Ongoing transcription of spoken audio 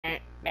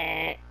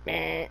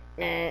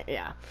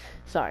Yeah,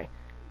 sorry.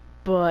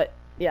 But,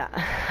 yeah,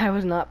 I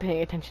was not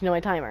paying attention to my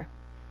timer.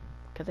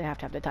 Because I have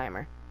to have the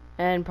timer.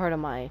 And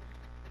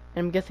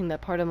I'm guessing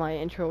that part of my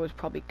intro was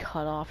probably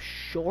cut off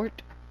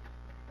short.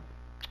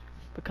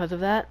 Because of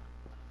that.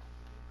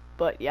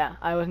 But, yeah,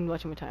 I wasn't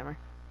watching my timer.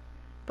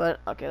 But,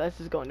 okay, let's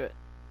just go into it.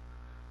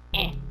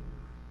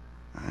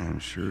 I am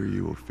sure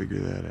you will figure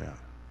that out.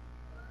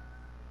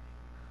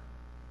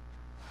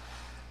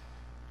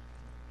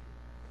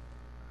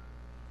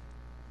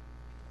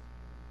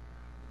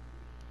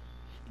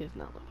 She is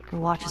not looking for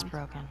Your watch is buttons.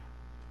 broken.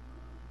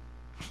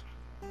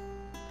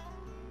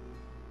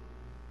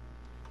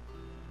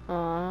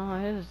 Aw,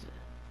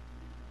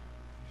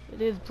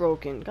 it is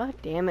broken. God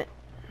damn it.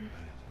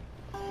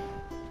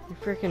 Your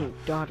freaking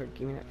daughter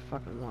gave me that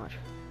fucking watch.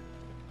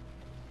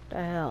 What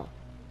the hell?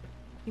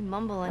 You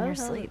mumble in How your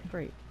the hell did sleep. it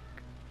break?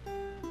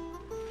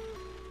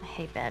 I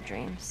hate bad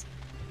dreams.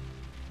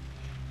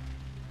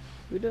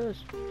 Who does?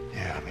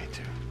 Yeah, me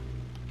too.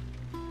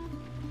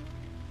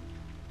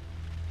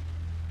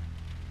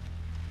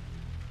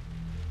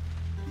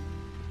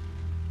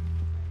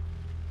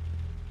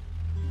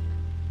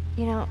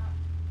 You know,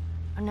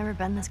 I've never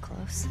been this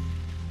close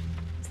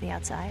to the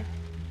outside.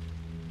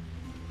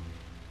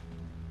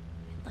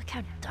 Look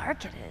how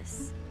dark it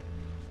is.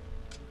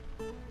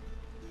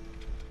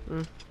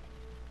 Hmm.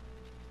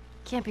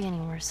 Can't be any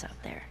worse out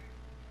there,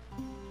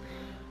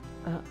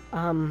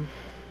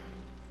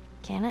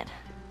 can it?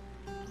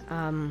 What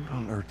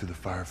on earth do the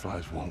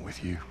Fireflies want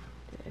with you?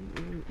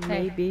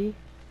 Maybe.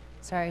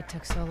 Sorry it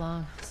took so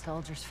long.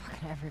 Soldiers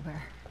fucking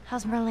everywhere.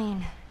 How's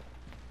Marlene?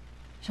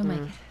 She'll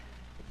make it.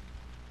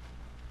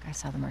 I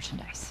saw the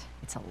merchandise.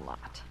 It's a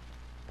lot.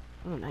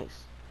 Oh,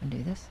 nice. Wanna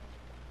do this?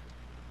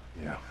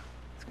 Yeah.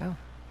 Let's go.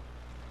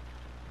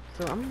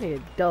 So I'm gonna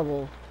get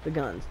double the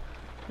guns.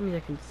 That means I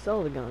can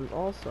sell the guns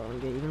also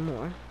and get even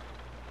more.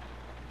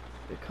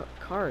 The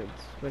cards,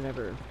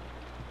 whatever.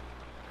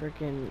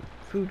 Freaking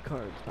food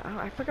cards.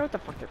 I forgot what the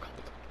fuck they're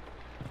called.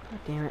 God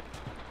damn it.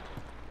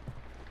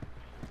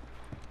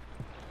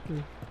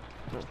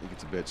 I think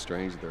it's a bit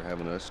strange that they're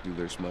having us do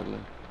their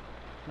smuggling.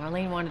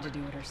 Marlene wanted to do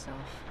it herself.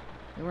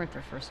 We weren't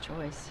their first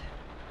choice.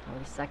 Or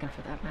the second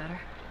for that matter.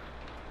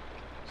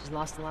 She's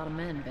lost a lot of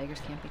men.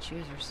 Beggars can't be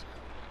choosers.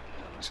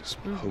 I just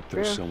hope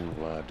there's yeah. someone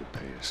alive to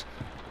pay us.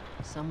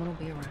 Someone will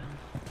be around.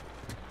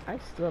 I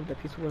still have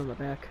that piece of wood on the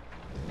back.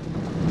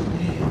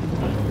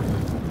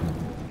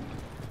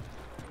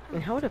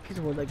 And how would a piece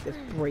of wood like this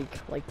break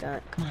like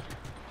that? Come on.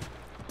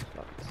 It's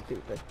fucking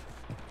stupid.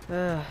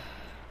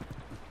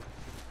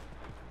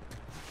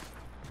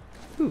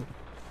 Ooh.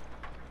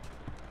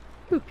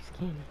 Ooh, piece of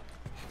candy.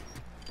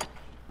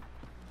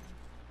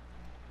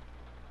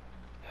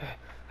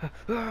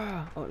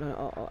 Oh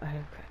no! Oh, I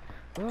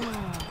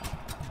have.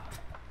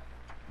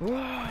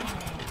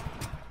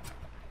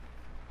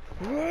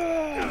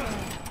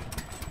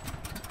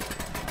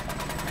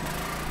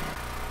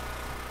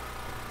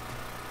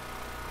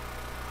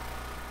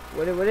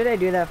 What did I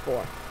do that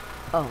for?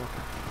 Oh.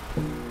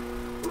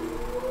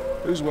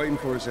 Who's waiting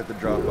for us at the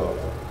drop-off?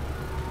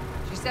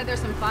 She said there's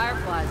some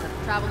fireflies that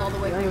have traveled all the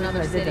way The from only reason another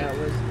I did city. that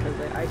was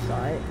because I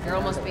saw it. They're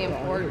almost being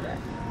Well, I ported. knew that.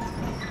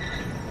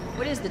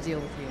 What is the deal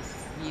with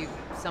you? You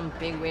some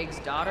bigwig's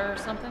daughter or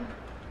something?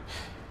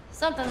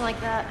 Something like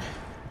that.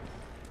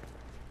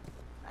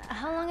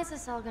 How long is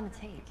this all gonna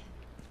take?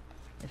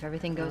 If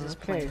everything goes as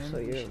Okay, planned, so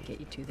we you're- should get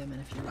you to them in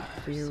a few hours.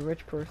 So you're a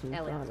rich person's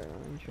Elliot, daughter.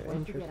 Once you get out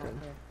Interesting.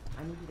 there,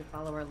 I need you to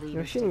follow our lead. No,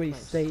 and she didn't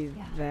stay really close. say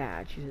Yeah.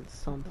 that. She said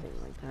something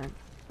like that.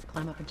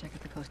 Climb up and check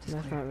if the coast is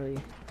That's clear. not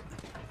really.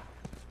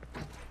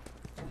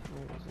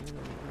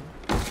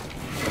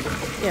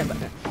 Yeah, but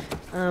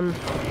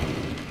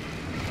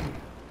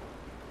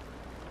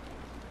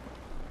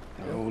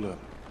Hey, hold up.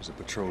 There's a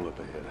patrol up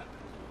ahead.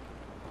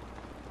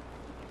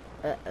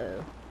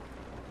 uh-oh.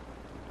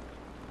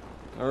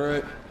 All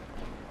right.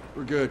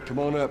 We're good. Come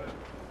on up.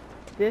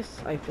 This,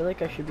 I feel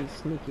like I should be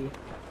sneaky.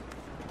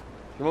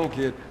 Come on,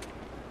 kid.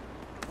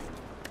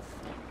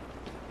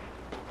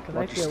 Because I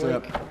Watch your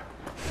feel step. like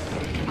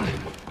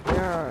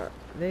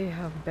they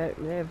have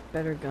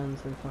better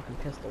guns than fucking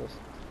pistols.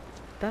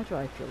 That's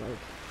what I feel like.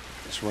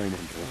 It's raining.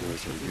 Boy,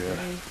 so good.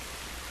 Oh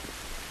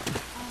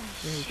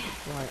Very shit!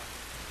 quiet.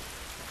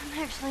 I'm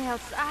actually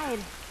outside.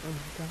 Oh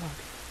my god.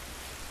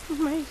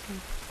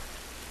 Amazing.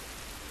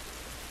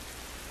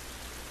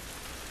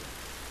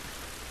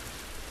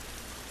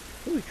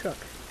 Ooh, truck.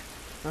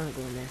 I'm not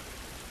going there.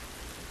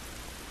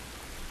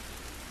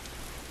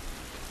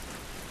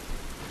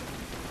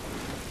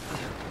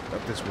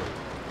 Up this way.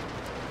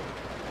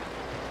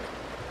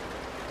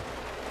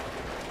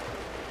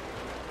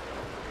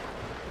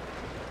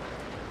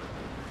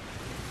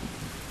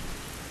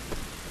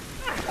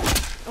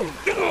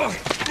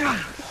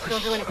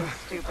 Don't do anything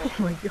stupid.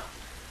 Oh my god.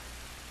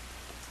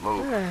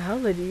 Move. Where the hell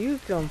did you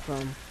come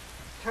from?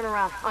 Turn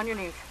around, on your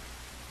knees.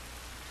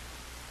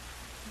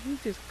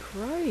 Jesus You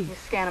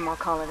Christ. scan him, I'll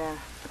call it in.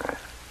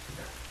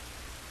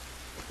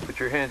 Put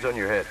your hands on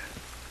your head.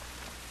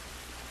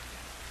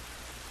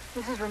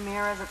 This is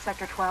Ramirez at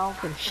Sector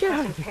 12. Get the shit out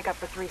of Requesting here. pickup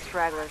for 3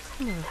 stragglers.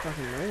 I'm not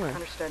fucking nowhere.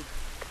 Understood.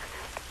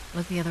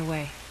 Look the other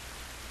way.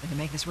 We can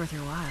make this worth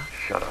your while.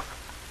 Shut up.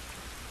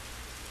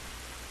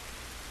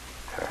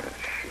 Tired of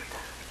this shit.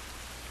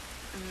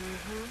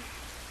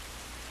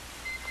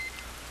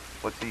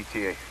 What's the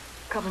ETA?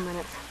 Couple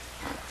minutes.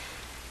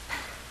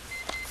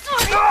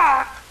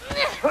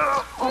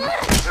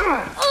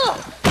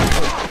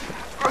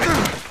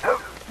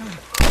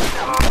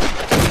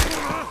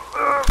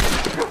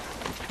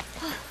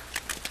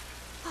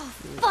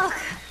 Fuck!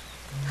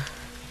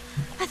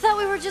 I thought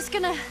we were just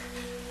gonna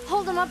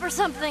hold him up or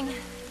something.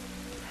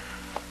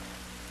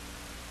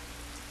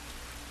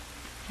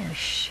 Holy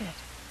shit.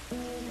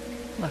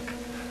 Look.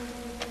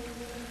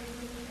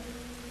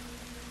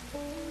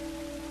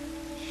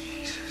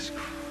 Jesus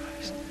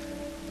Christ.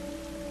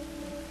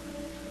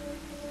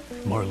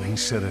 Marlene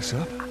set us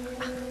up?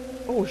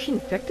 Oh, is she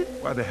infected?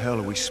 Why the hell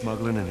are we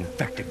smuggling an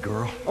infected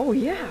girl? Oh,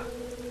 yeah.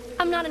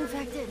 I'm not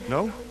infected.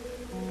 No?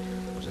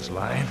 Was this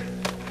lying?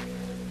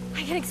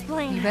 I can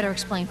explain. You better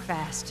explain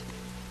fast.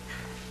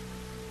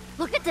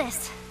 Look at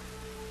this.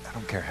 I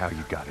don't care how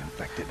you got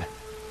infected.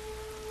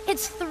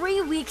 It's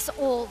 3 weeks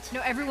old.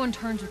 No, everyone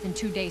turns within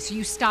 2 days, so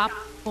you stop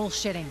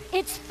bullshitting.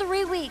 It's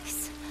 3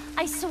 weeks.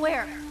 I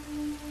swear.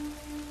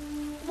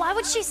 Why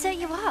would she set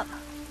you up?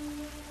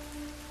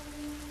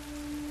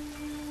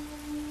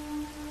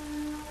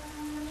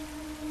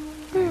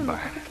 Hang by.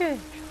 Okay.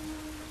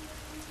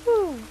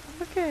 Woo,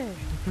 okay.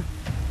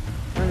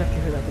 I don't know if you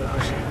heard that, but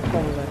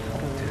oh my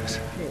gosh. Yes.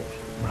 Here.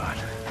 Run.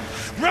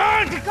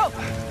 Run! Go!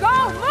 Go!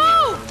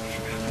 Move!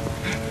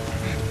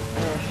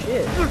 Oh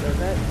shit. So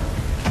that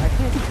I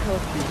can't tell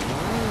if she's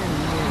lying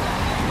or not.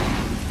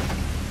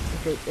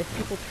 If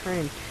people turn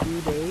in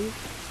 2 days,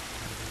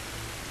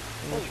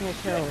 I can't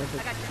tell if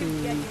it's 2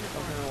 weeks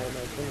or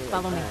something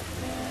Follow like me. that.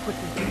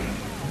 Quickly.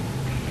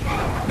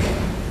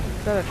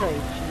 So I tell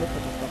you, she looks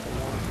like a fucking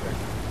monster.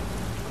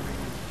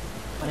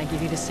 When I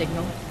give you the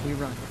signal, we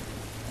run.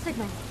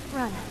 Signal.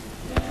 Run.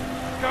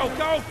 Go,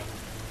 go!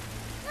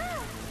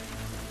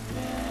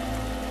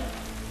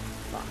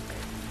 Fuck.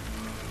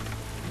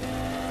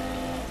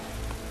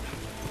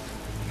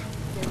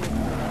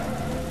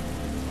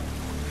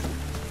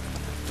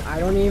 I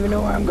don't even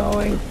know where I'm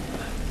going.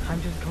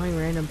 I'm just going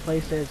random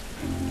places.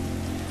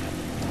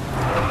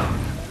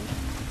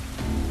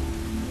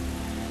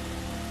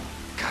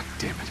 God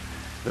damn it.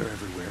 They're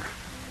everywhere.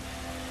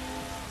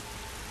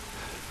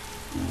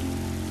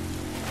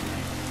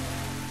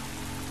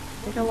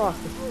 I think I lost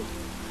it.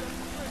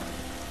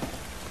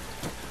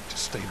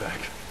 Just stay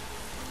back.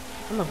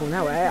 I'm not going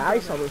that way. I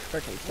saw those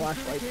freaking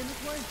flashlights.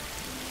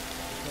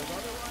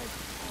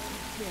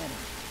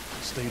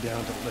 Stay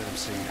down, don't let them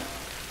see you.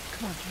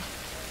 Come on, kid.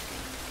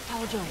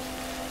 Follow Joey.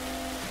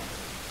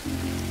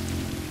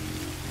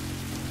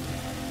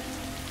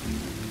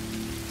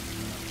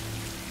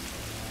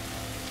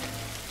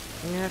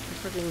 I'm gonna have to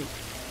freaking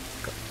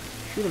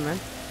shoot him, man.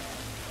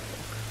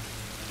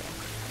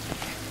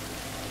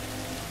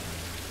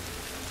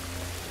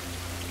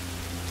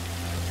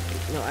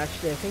 No,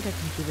 actually, I think I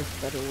can do this a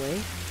better way.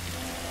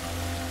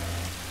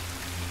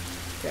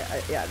 Okay,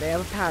 yeah, they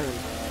have a pattern.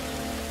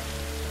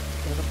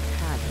 They have a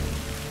pattern.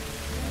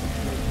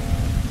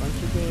 A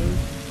bunch of games,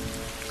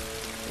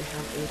 they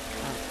have a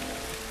pattern.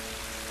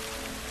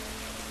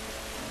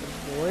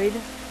 Avoid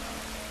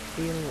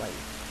the light.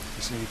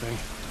 You see anything?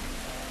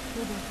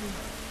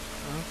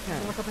 Okay.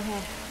 Look up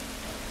ahead.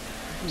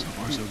 So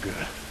far, so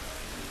good.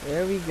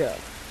 There we go.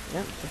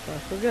 Yep, so far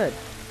so good.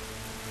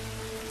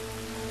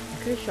 I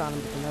could have shot him,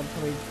 but then that'd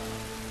probably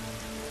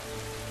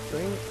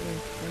bring in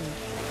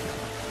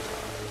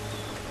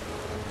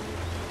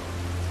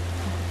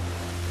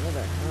where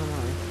the hell am I?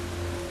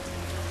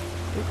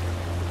 Oops.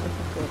 Let's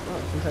just go up.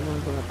 Oh, since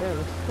everyone's going up there,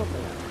 let's just go up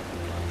there.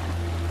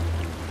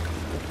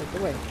 Let's take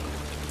the way.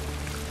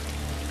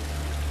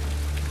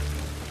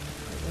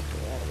 Let's go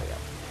all the way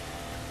up.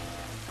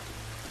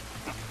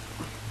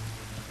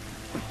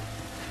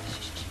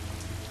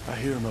 I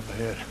hear him up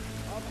ahead.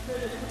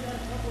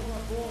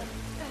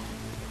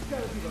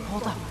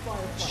 Hold up.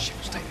 Shit,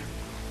 stay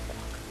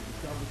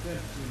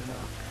there.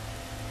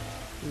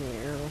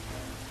 Narrow.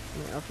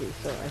 Yeah, okay,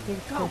 so I think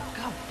it's Go,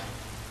 go.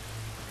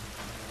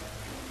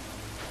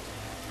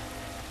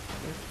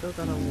 we still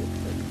got a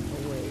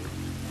way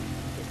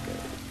to go.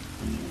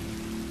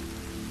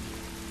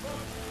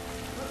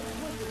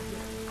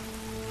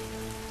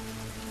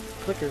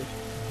 Clickers.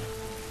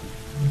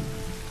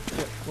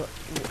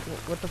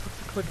 What the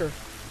fuck's a clicker?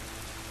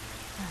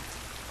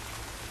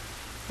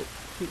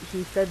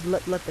 He said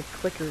let the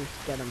clickers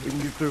get him. We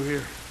can get through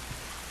here.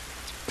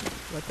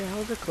 What the hell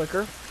is a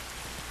clicker?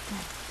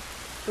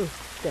 Ooh,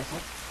 this.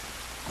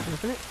 Can I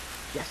open it?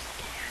 Yes, I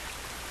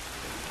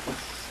can.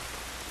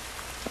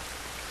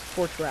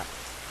 Sports wrap.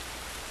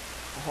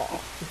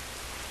 Oh.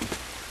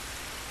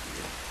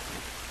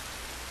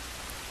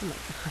 Oh my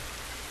god.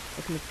 I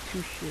can make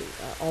 2 shades,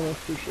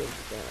 almost 2 shades,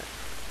 damn it.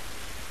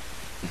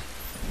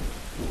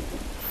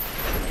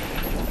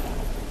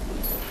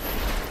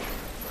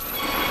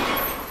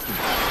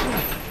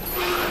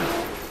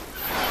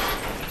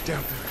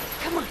 Down there.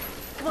 Come on.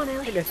 Come on,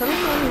 Ellie. Okay, someone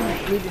told me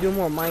we need to do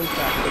more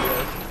Minecraft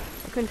videos.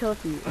 I couldn't tell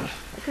if you...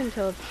 I couldn't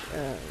tell if...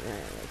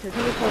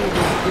 someone told me to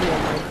do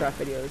more Minecraft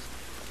videos.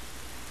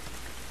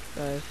 I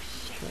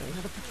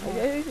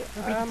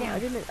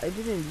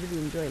didn't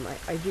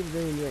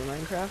really enjoy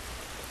Minecraft.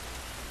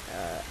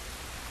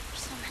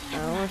 I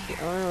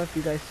don't know if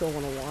you guys still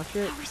want to watch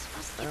it. How are we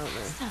supposed to I get don't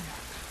know. past them?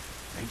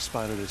 Ain't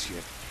spotted us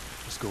yet.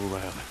 Let's go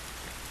around.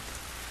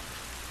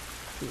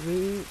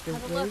 There's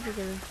Have a ways look.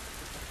 we're gonna...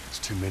 It's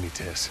too many,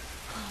 Tess.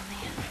 Oh,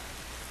 man.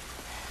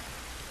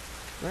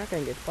 We're not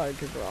gonna get spotted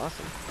because we're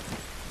awesome.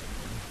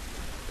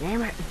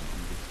 Damn it!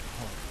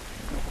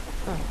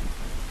 Oh.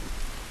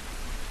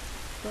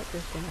 But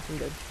there's still nothing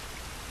good.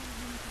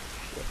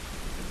 Shit.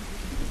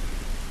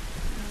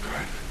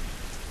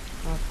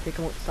 I'll have to take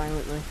them out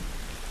silently.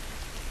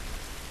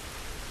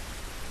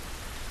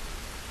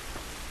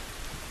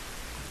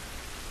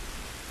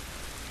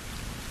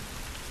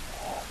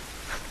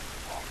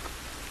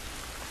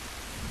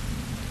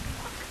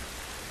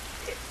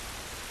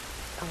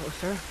 Hello,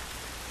 sir.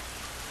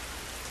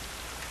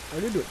 How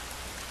do you do?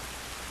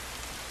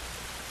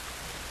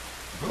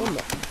 Hold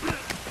up.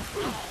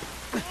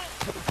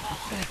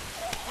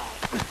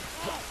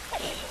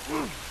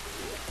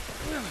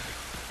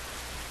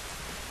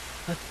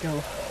 Let's go.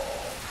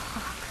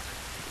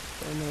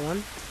 Only one.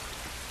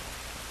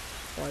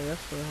 Oh yes,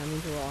 so that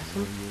means we're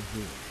awesome.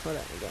 Well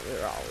then again,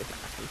 we're always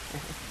awesome.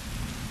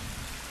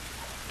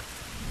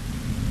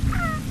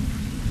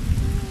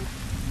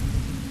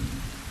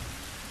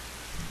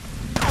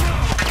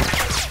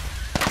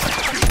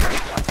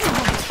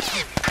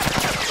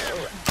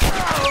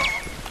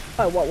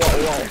 Oh, whoa.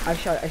 I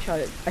shot it. I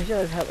shot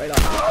his head right off.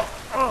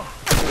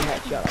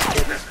 Headshot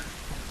off.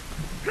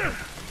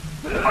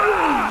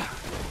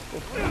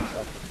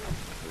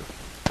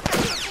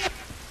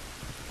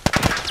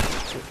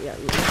 Yeah,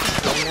 you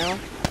now.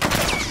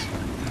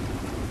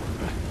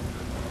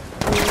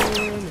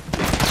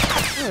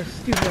 Oh,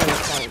 stupid on the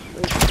phone.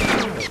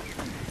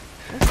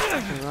 Let's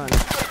fucking run.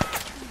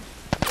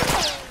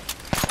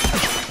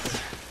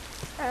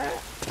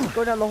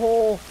 Go down the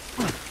hole.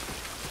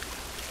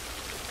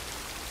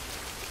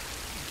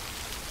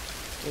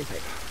 Drain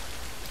pipe.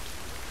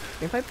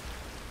 Drain pipe?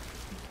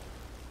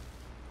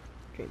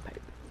 Drain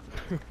pipe.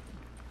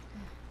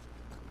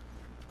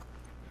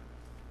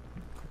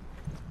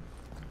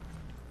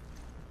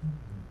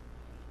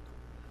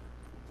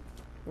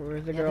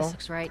 Where's the Yeah, girl? this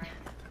looks right.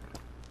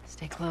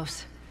 Stay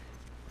close.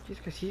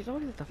 Jeez, cause she's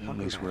always at the At fucking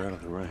least we're back. out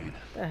of the rain.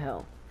 What the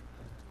hell?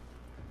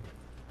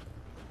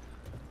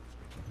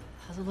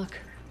 How's it look?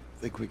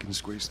 Think we can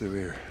squeeze through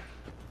here.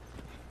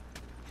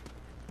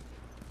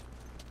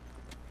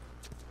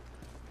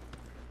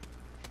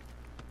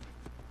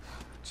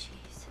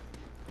 Jeez.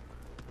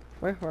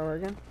 Where are we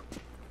again?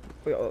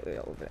 Wait, oh, yeah,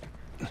 over there.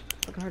 It's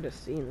fucking hard to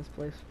see in this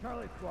place.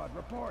 Charlie Squad,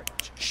 report.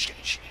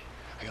 Shit.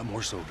 I got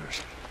more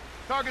soldiers.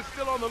 Target's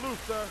still on the loose,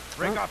 sir.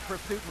 Break off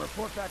pursuit and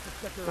report back to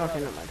Sector Okay,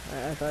 11. never mind.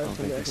 I thought it was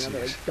don't gonna be think like they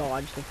another see like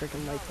dodge the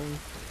freaking light thing.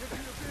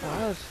 Oh,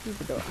 that was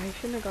stupid though. I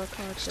shouldn't have got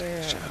caught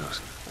there. Shadows.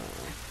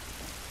 Oh.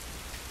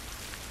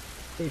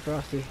 Stay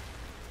frosty.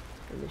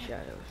 In the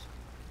shadows.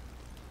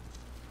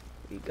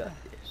 We got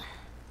this.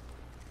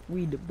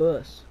 We the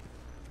bus.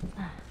 We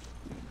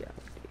got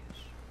this.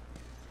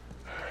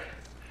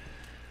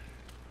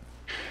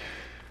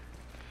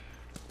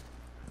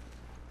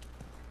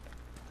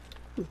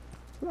 Ooh,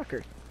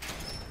 record.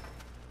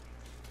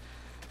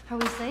 Are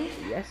we safe?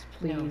 Yes,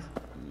 please. No.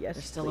 Yes,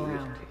 They're still please.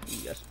 around.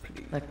 Yes,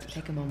 please. Look,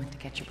 take a moment to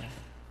catch your breath.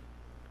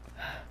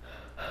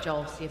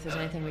 Joel, see if there's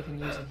anything we can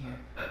use in here.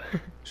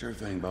 Sure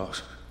thing,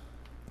 boss.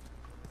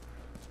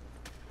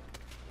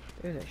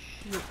 There's a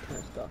shit ton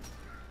of stuff.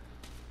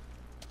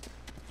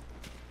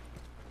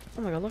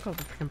 Oh my god, look at all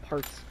the freaking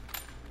parts.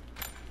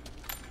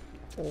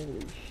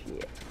 Holy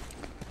shit.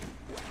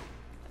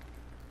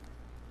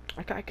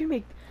 I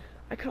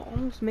could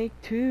almost make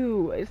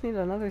two. I just need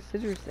another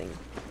scissors thing.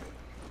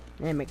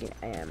 And make it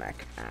then I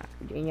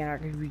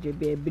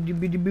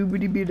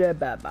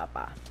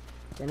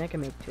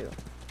can make two.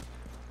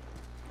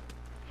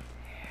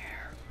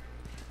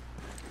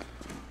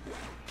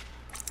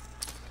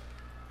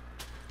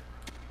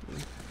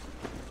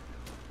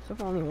 So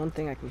far only one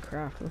thing I can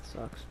craft, that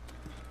sucks.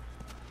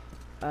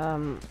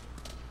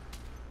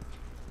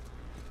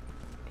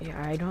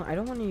 Yeah, I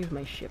don't want to use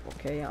my ship,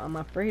 okay? I'm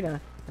afraid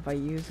if I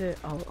use it,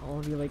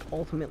 I'll be like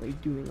ultimately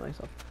doing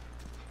myself.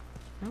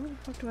 Now where the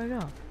fuck do I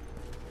go?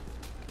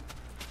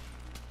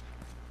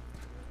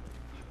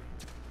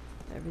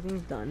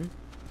 Everything's done.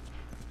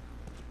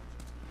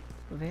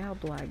 Where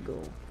do I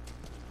go?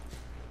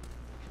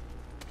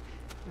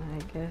 I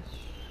guess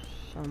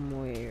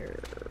somewhere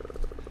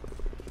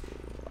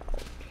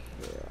out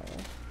here.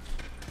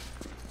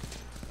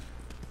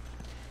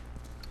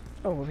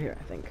 Oh, over here,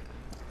 I think.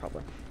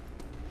 Probably.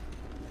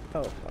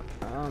 Oh, fuck.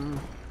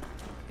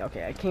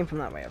 Okay, I came from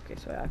that way. Okay,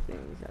 so I think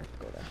I have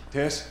to go there.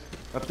 Tess,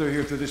 up through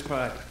here through this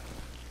pipe.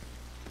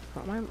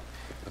 What am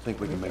I think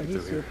we can make it these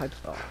through sewer here. pipes?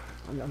 Oh,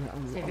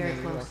 I'm Stay very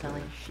really close, lucky.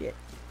 Ellie. Shit.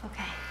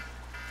 Okay.